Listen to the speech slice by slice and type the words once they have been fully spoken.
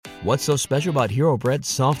What's so special about Hero Bread's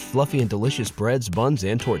soft, fluffy, and delicious breads, buns,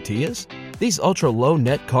 and tortillas? These ultra-low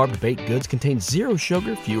net-carb baked goods contain zero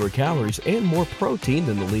sugar, fewer calories, and more protein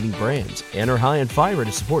than the leading brands, and are high in fiber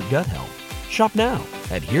to support gut health. Shop now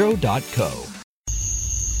at Hero.co.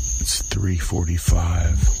 It's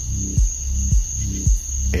 3:45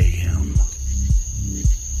 a.m.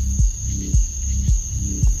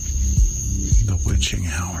 The witching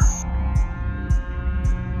hour.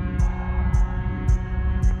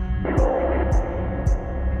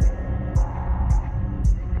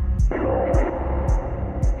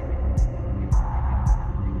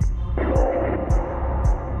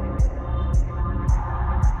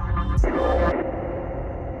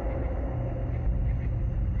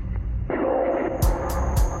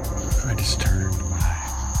 I just turned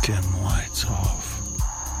my dim lights off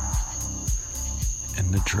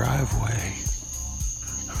in the driveway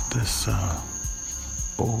of this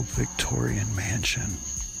old Victorian mansion.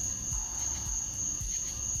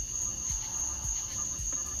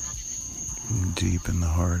 Deep in the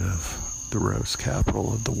heart of the rose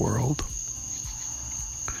capital of the world.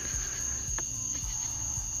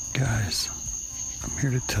 Guys, I'm here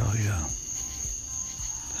to tell you,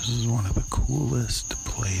 this is one of the coolest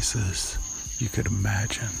places you could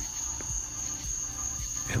imagine.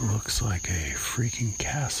 It looks like a freaking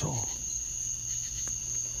castle.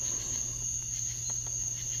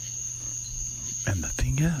 And the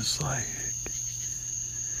thing is, like,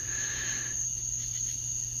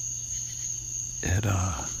 it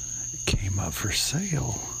came up for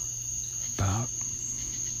sale about,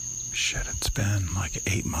 it's been like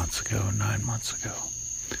 8 months ago, 9 months ago.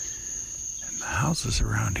 And the houses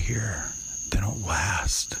around here, they don't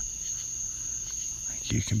last.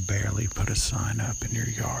 Like, you can barely put a sign up in your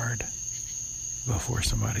yard before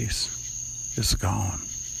somebody's is gone,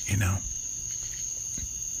 you know?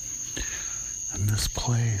 And this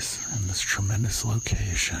place, and this tremendous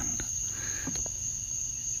location,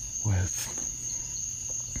 with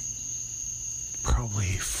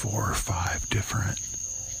probably 4 or 5 different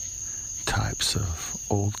types of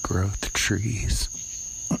old growth trees.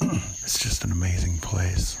 It's just an amazing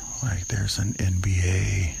place. Like, there's an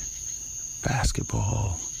NBA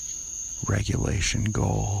basketball regulation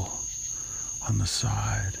goal on the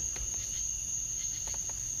side.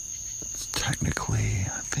 It's technically,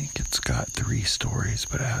 I think it's got 3 stories,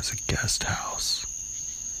 but it has a guest house.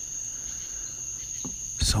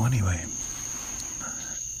 So anyway,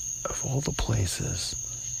 of all the places,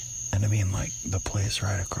 and I mean, like, the place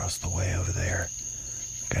right across the way over there,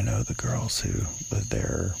 like, I know the girls who live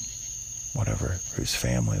there, whatever, whose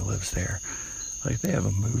family lives there, like, they have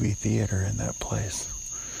a movie theater in that place.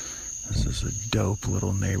 This is a dope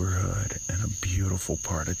little neighborhood and a beautiful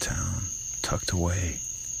part of town, tucked away.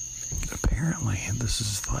 Apparently, this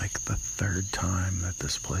is like the 3rd time that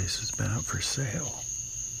this place has been up for sale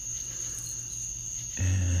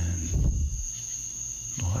in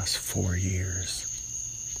the last 4 years.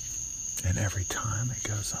 And every time it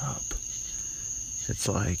goes up, it's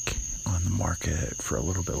like on the market for a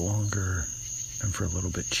little bit longer and for a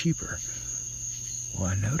little bit cheaper. Well,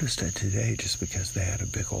 I noticed it today just because they had a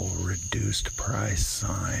big old reduced price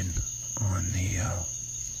sign on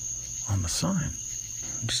the sign.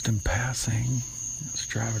 Just in passing, I was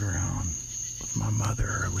driving around with my mother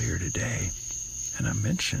earlier today, and I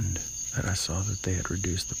mentioned that I saw that they had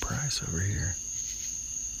reduced the price over here.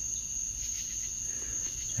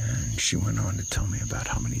 And she went on to tell me about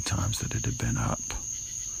how many times that it had been up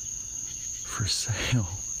for sale.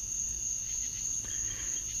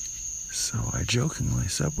 So I jokingly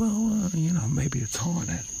said, well, maybe it's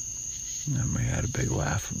haunted. And we had a big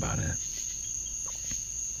laugh about it.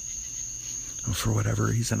 And for whatever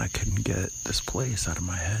reason, I couldn't get this place out of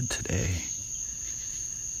my head today.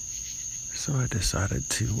 So I decided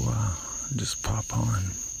to just pop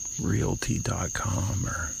on realty.com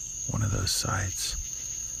or one of those sites.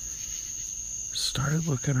 Started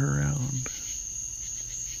looking around,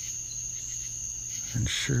 and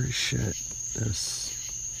sure as shit, this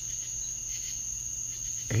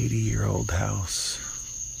 80-year-old house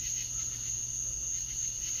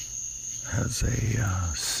has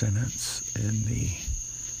a sentence in the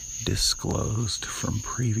disclosed from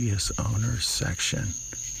previous owners section.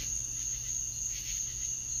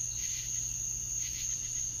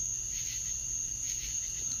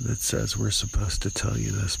 That says we're supposed to tell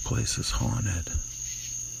you this place is haunted.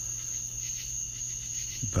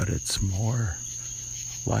 But it's more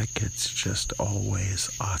like it's just always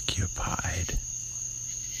occupied.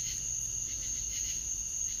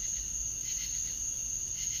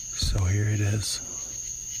 So here it is.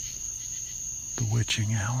 The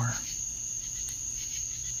witching hour.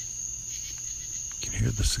 You can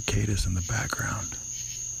hear the cicadas in the background.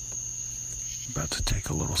 About to take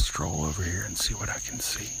a little stroll over here and see what I can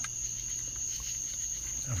see.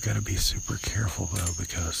 I've got to be super careful though,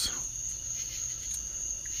 because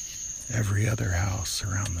every other house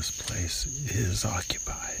around this place is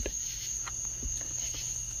occupied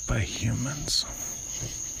by humans.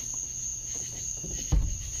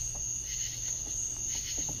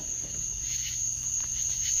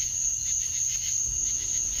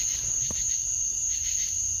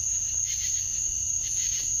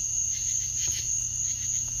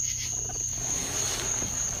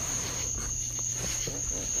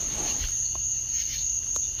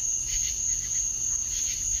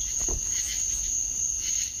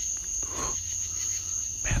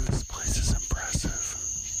 Man, this place is impressive.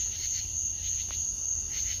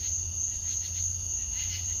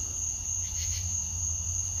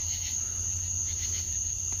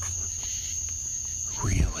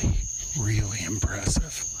 Really, really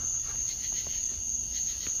impressive.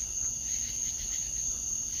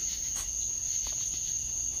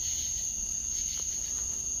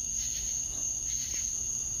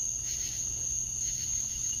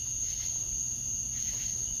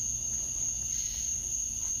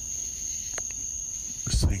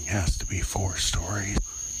 This thing has to be 4 stories.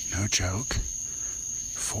 No joke.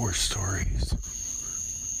 4 stories.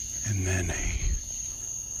 And then a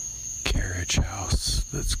carriage house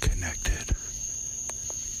that's connected.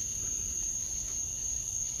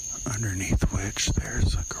 Underneath which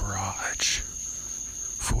there's a garage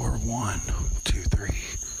for 1, 2, 3,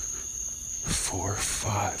 4,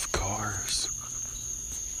 5 cars.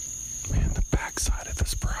 Man, the backside of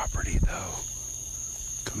this property though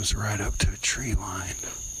comes right up to a tree line.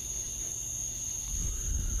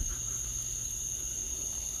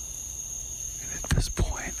 And at this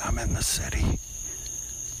point, I'm in the city.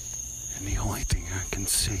 And the only thing I can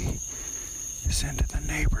see is into the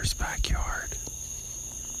neighbor's backyard.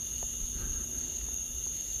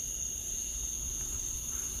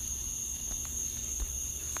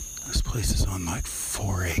 This place is on like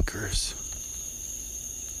 4 acres.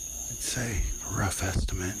 I'd say, a rough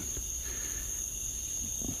estimate.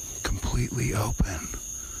 Completely open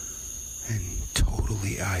and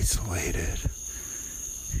totally isolated.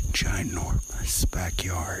 Ginormous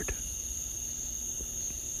backyard.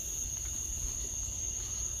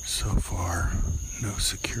 So far, no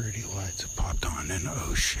security lights have popped on, and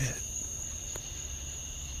oh shit.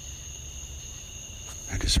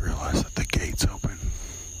 I just realized that the gate's open.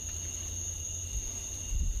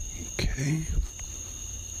 Okay.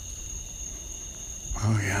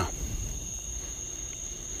 Oh yeah.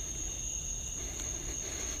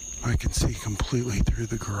 I can see completely through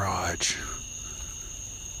the garage.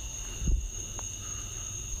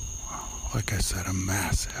 Like I said, a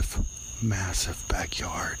massive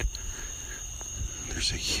backyard.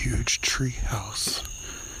 There's a huge tree house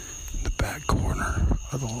in the back corner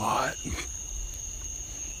of the lot.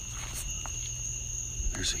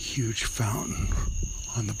 There's a huge fountain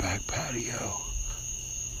on the back patio.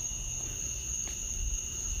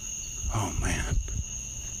 Oh man.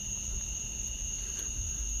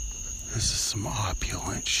 This is some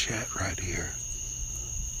opulent shit right here.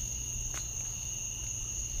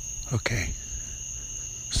 Okay.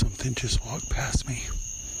 Something just walked past me.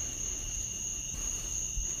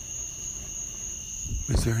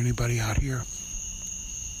 Is there anybody out here?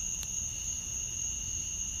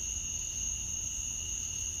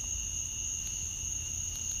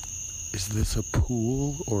 Is this a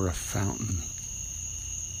pool or a fountain?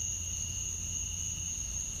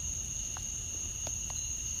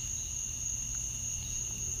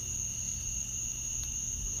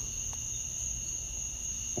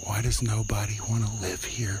 Why does nobody want to live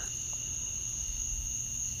here?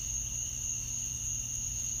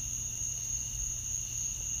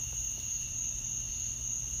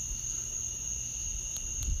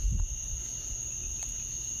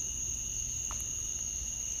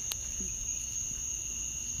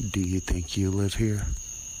 Do you think you live here?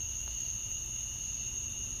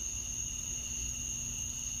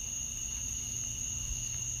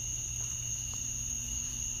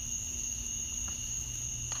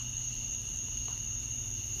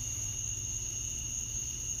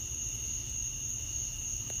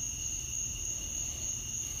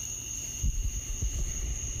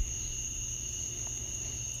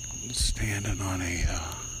 Standing on a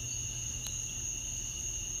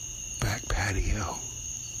back patio.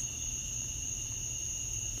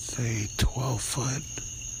 Say 12-foot,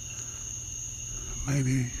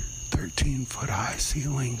 maybe 13-foot high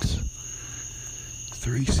ceilings,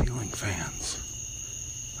 3 ceiling fans.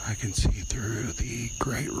 I can see through the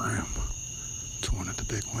great room to one of the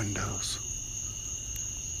big windows.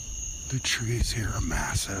 The trees here are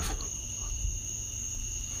massive.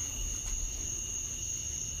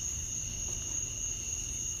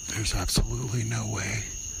 There's absolutely no way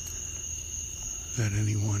that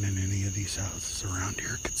anyone in any of these houses around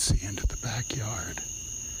here could see into the backyard.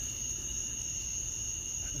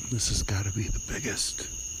 And this has got to be the biggest.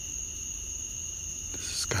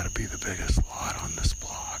 This has got to be the biggest lot on this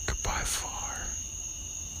block by far.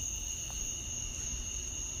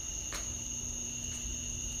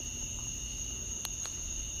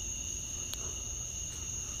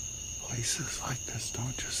 Places like this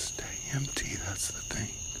don't just stay empty, that's the thing.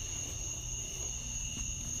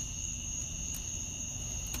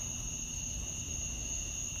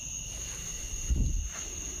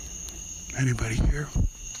 Anybody here?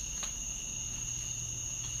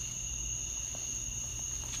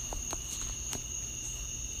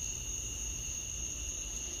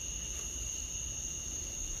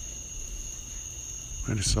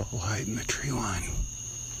 I just saw a light in the tree line.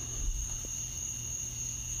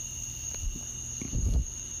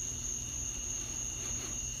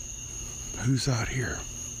 Who's out here?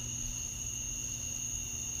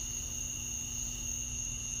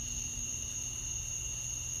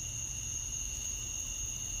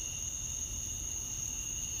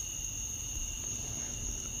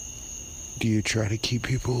 Do you try to keep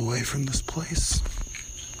people away from this place?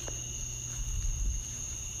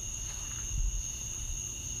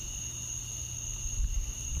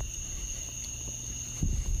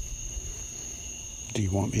 Do you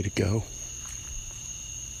want me to go?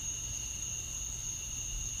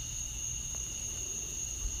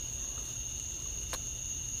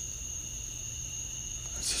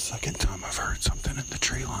 It's the second time I've heard something in the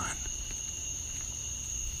tree line.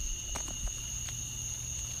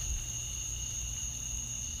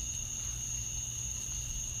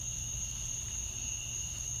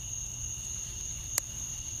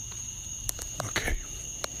 Okay.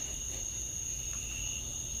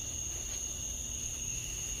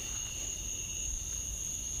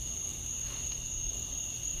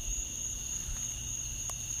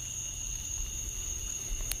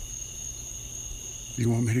 You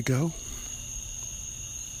want me to go?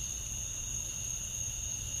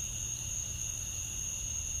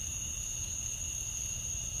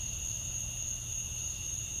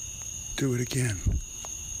 Do it again.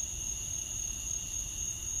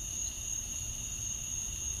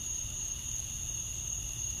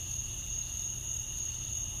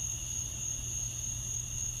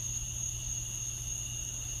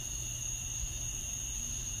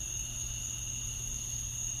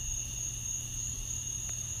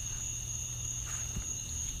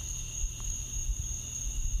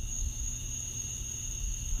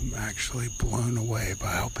 I'm actually blown away by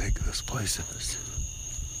how big this place is.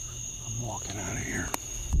 I'm walking out of here.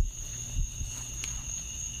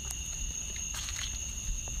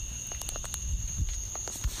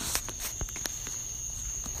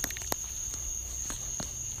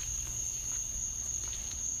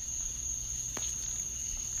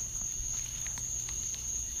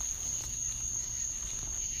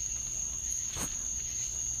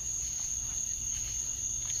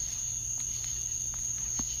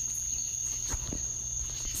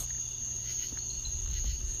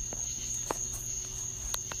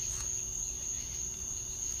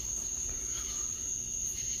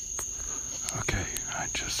 Okay, I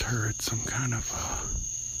just heard some kind of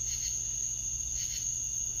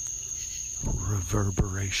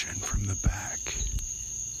reverberation from the back.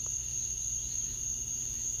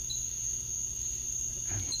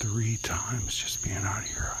 And 3 times just being out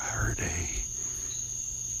here, I heard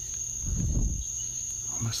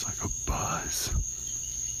almost like a buzz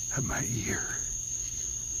at my ear.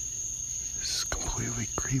 This is completely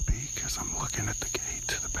creepy because I'm looking at the gate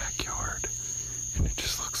to the backyard. And it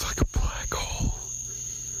just looks like a black hole.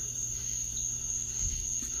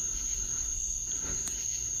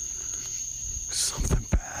 Something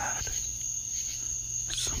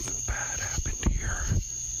bad happened here.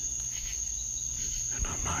 And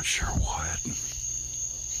I'm not sure what.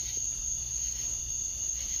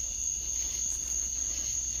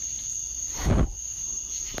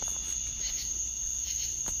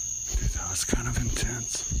 Dude, that was kind of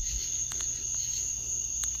intense.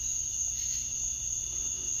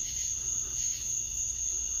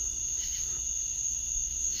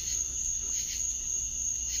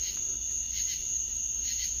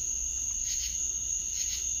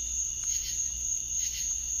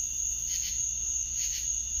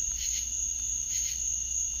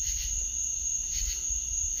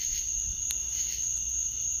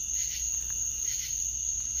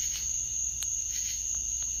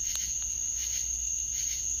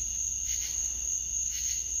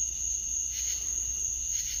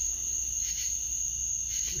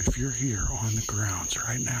 you're here on the grounds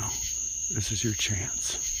right now, this is your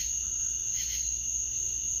chance.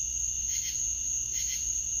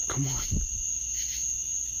 Come on.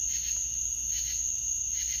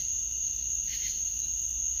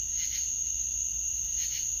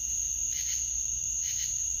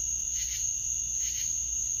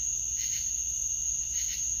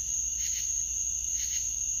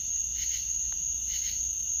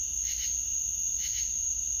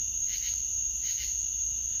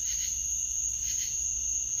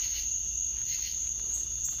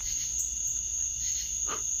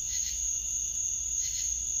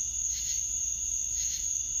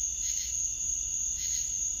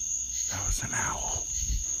 That was an owl.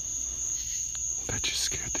 That just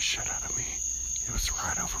scared the shit out of me. It was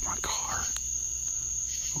right over my car.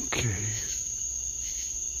 Okay.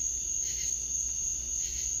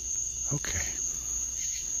 Okay.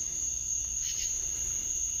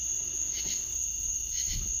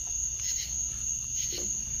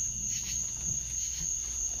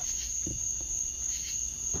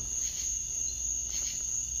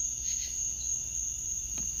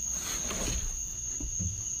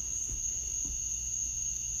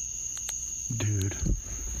 Dude.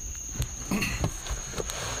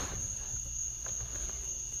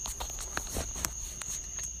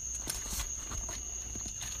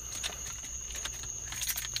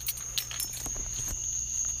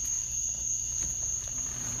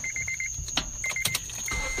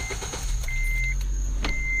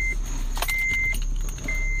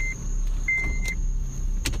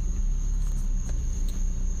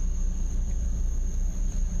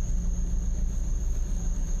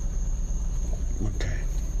 Okay.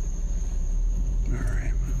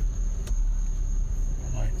 Alright.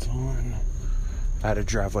 Lights on. Out of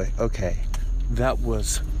driveway. Okay. That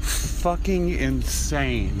was fucking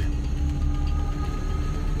insane.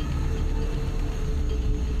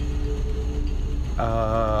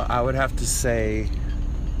 I would have to say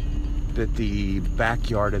that the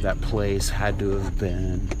backyard of that place had to have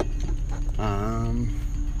been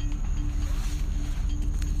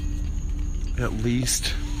at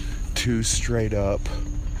least 2 straight up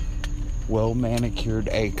well manicured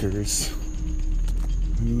acres,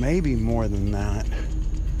 maybe more than that,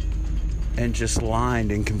 and just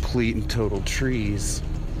lined in complete and total trees.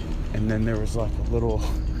 And then there was like a little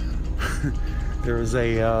there was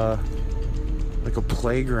a like a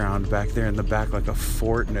playground back there in the back, like a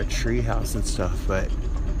fort and a tree house and stuff. But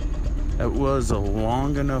it was a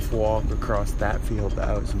long enough walk across that field that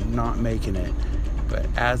I was not making it. But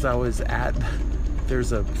as I was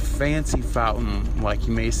there's a fancy fountain, like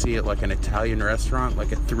you may see at like an Italian restaurant,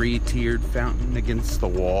 like a 3-tiered fountain against the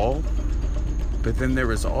wall. But then there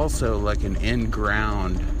was also like an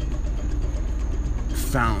in-ground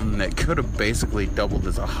fountain that could have basically doubled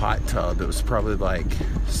as a hot tub. It was probably like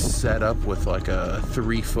set up with like a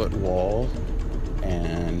 3-foot wall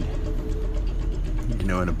and, you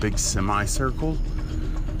know, in a big semicircle.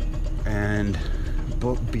 And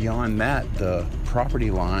beyond that, the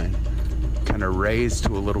property line kind of raised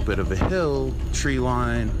to a little bit of a hill, tree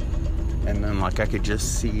line, and then like I could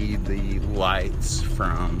just see the lights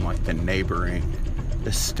from like the neighboring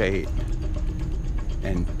estate.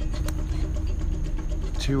 And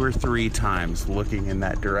 2 or 3 times looking in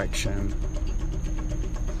that direction,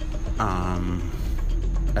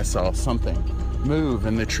 I saw something move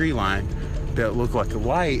in the tree line that looked like a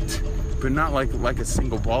light, but not like a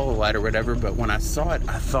single ball of light or whatever. But when I saw it,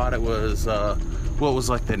 I thought it was it was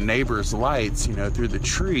like the neighbor's lights, you know, through the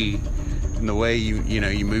tree. And the way you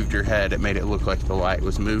moved your head, it made it look like the light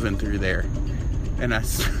was moving through there. And I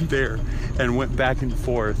stood there and went back and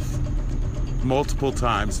forth multiple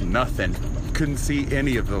times. Nothing. Couldn't see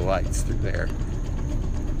any of the lights through there.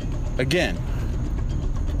 Again.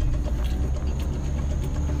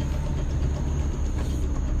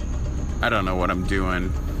 I don't know what I'm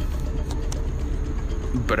doing,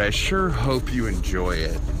 but I sure hope you enjoy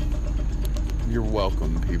it. You're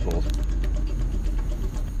welcome, people.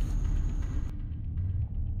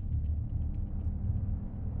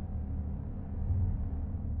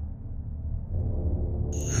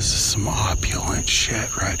 This is some opulent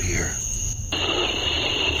shit right here.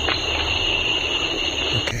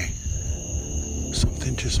 Okay.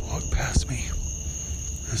 Something just walked past me.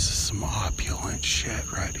 This is some opulent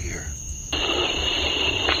shit right here.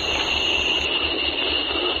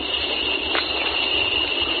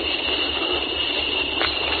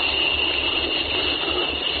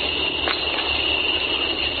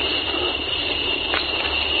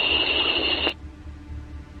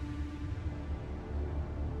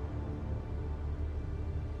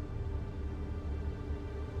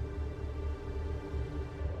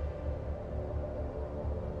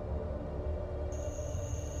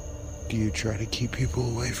 Do you try to keep people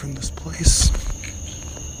away from this place?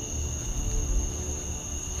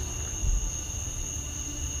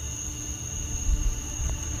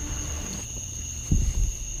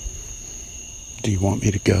 Do you want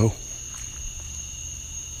me to go?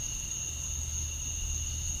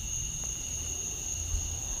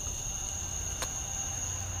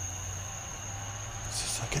 It's the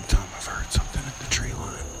second time I've heard something in the tree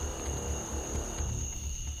line.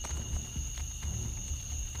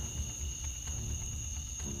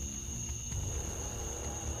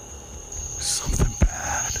 Something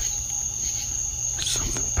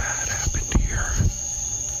bad happened here.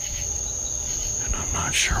 And I'm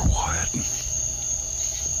not sure what.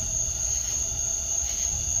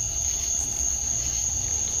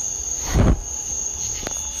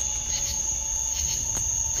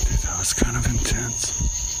 Dude, that was kind of intense.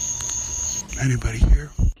 Anybody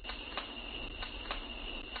here?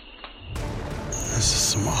 This is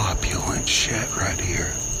some opulent shit right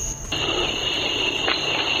here.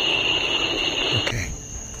 Okay.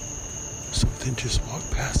 Something just walked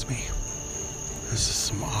past me. This is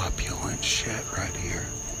some opulent shit right here.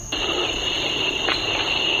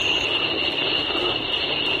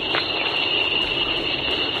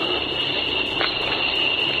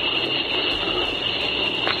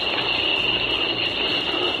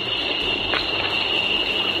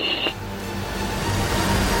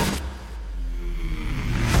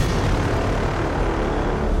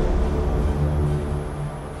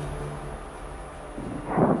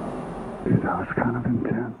 Dude, that was kind of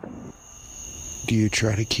intense. Do you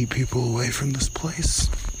try to keep people away from this place?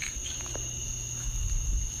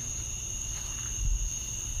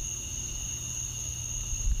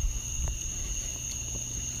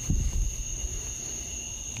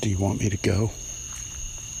 Do you want me to go?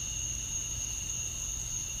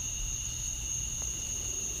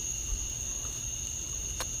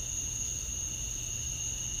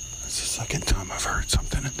 It's the second time I've heard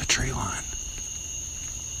something in the tree line.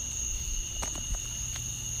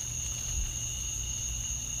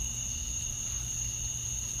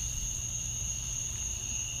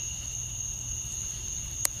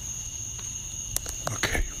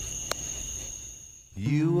 Okay.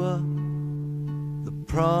 You were the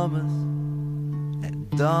promise at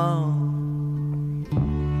dawn.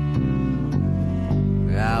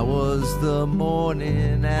 I was the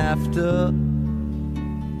morning after.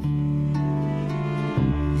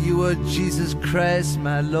 You were Jesus Christ,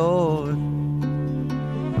 my Lord.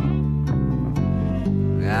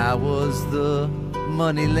 I was the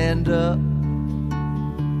money lender.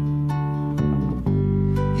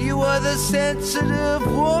 You were the sensitive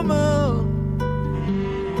woman.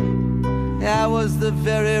 I was the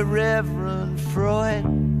very Reverend Freud.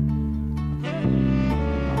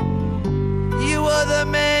 You were the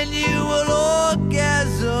manual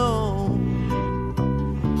orgasm.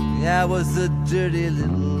 I was the dirty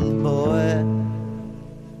little boy.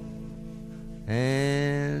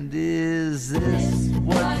 And is this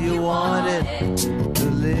what you wanted? To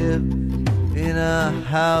live in a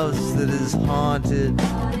house that is haunted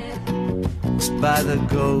by the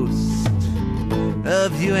ghost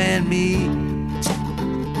of you and me?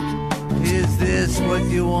 Is this what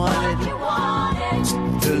you wanted?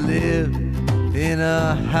 To live in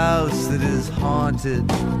a house that is haunted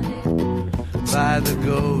by the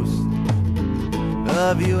ghost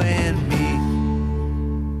of you and me?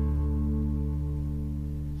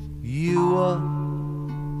 You were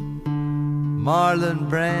Marlon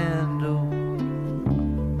Brando.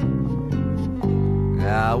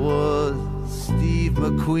 I was Steve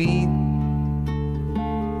McQueen.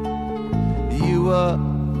 You were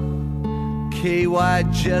KY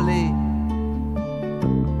Jelly.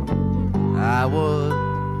 I was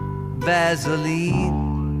Vaseline.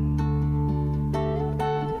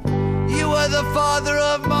 You were the father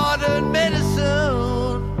of modern medicine.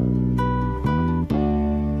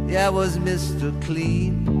 I was Mr.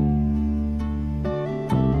 Clean.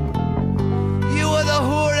 You were the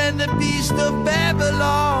whore and the beast of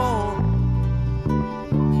Babylon.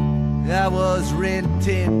 I was Rin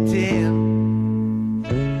Tin Tin.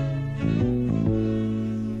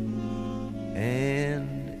 And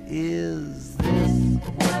is this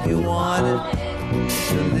what you wanted?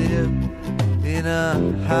 To live in a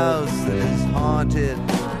house that is haunted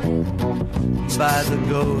by the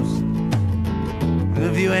ghost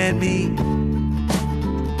of you and me?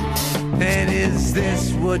 And is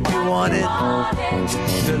this what you wanted?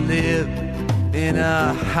 To live in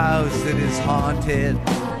a house that is haunted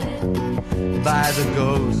by the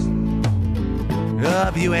ghost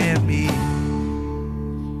of you and me?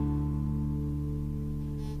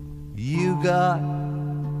 You got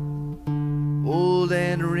old old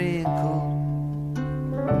and wrinkled.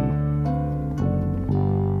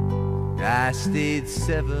 I stayed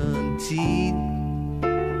 17.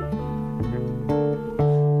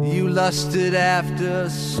 You lusted after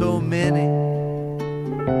so many.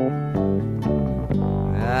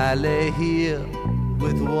 I lay here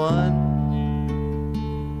with one.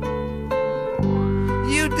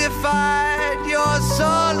 You defied your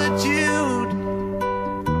solitude.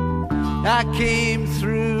 I came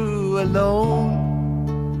through alone.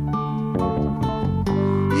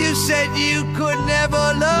 You said you could never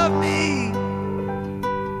love me.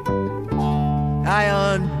 I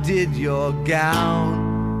undid your gown.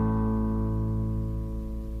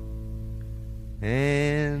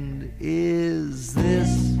 And is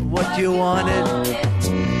this what you wanted?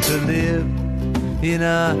 To live in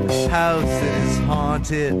a house that is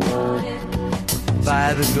haunted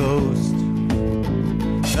by the ghost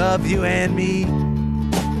of you and me?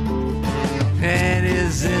 And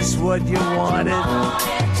is this what you wanted?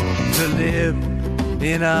 To live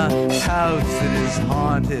in a house that is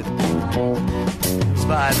haunted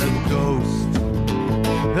by the ghost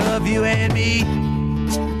of you and me?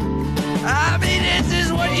 I mean, this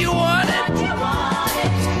is what you wanted?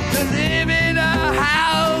 To live in a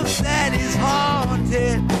house that is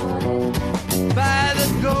haunted by the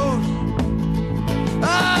ghost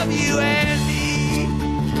of you and me.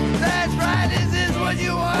 That's right, this is what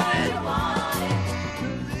you wanted. To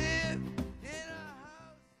live in a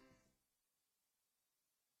house.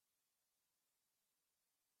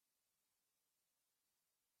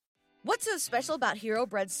 What's so special about Hero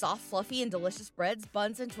Bread's soft, fluffy, and delicious breads,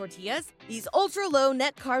 buns, and tortillas? These ultra-low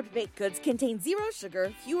net-carb baked goods contain zero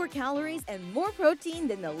sugar, fewer calories, and more protein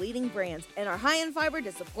than the leading brands, and are high in fiber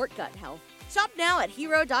to support gut health. Shop now at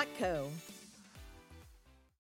Hero.co.